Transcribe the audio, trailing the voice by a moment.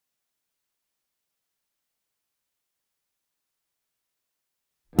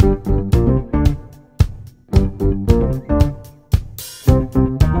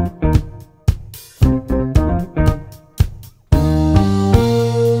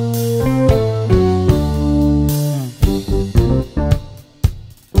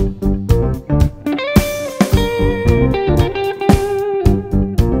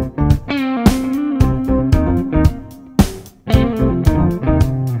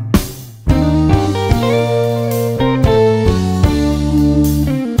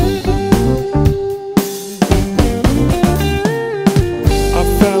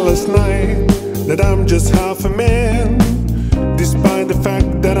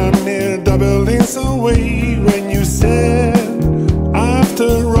away when you said,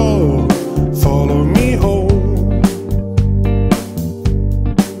 after all, follow me home.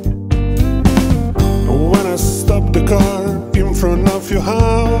 When I stopped the car in front of your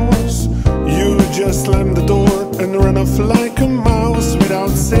house, you just slammed the door and ran off like a mouse without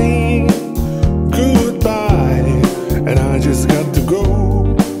saying goodbye, and I just got to go.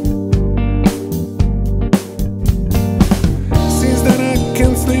 Since then I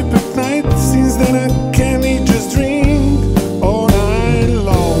can't sleep at night, since then I can't eat, just drink all night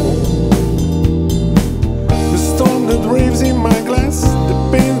long. The storm that raves in my glass, the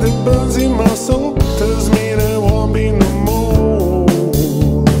pain that burns in my soul, tells me there won't be no more.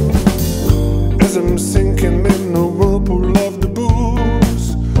 As I'm sinking in the whirlpool of the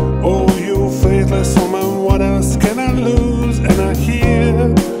booze, oh, you faithless woman, what else can I lose? And I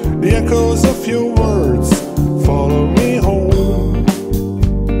hear the echoes of your words, follow me home.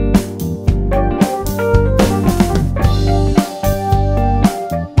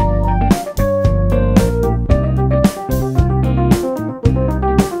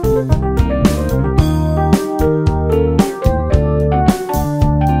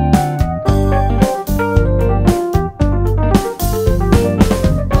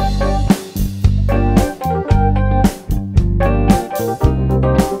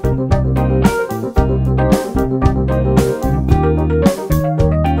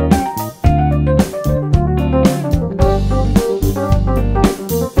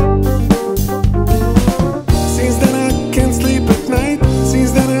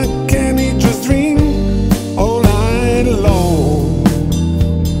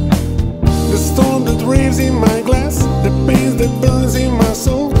 In my glass, the pain that burns in my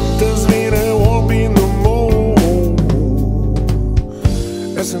soul, tells me there won't be no more.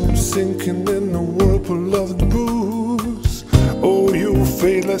 As I'm sinking in the whirlpool of the booze, oh, you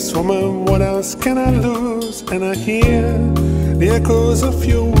faithless woman, what else can I lose? And I hear the echoes of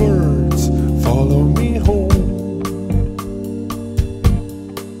your words, follow me home.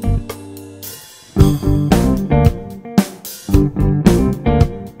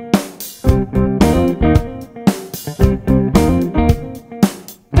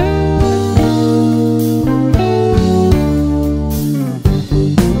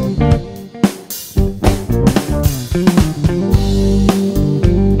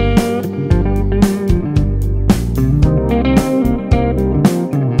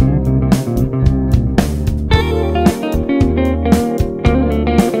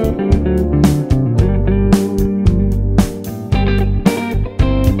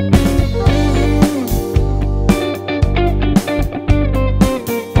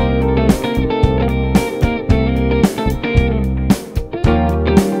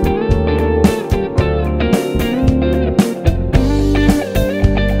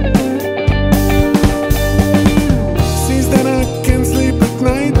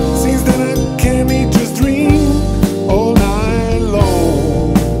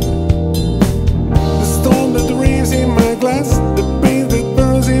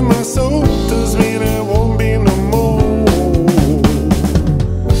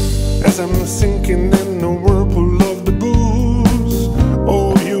 Sinking in the whirlpool of the booze,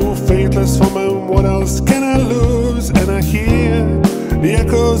 oh, you faithless woman, what else can I lose? And I hear the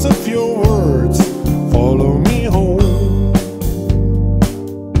echoes of your words, follow me home.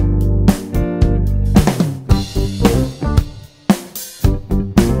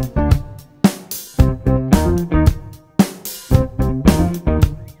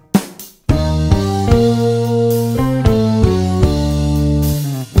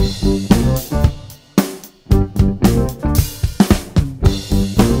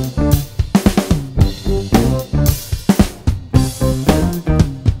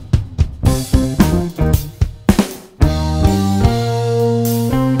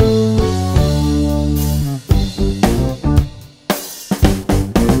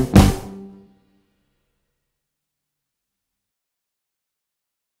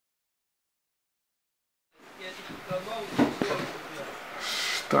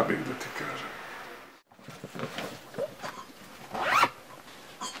 Šta bih da ti kažem?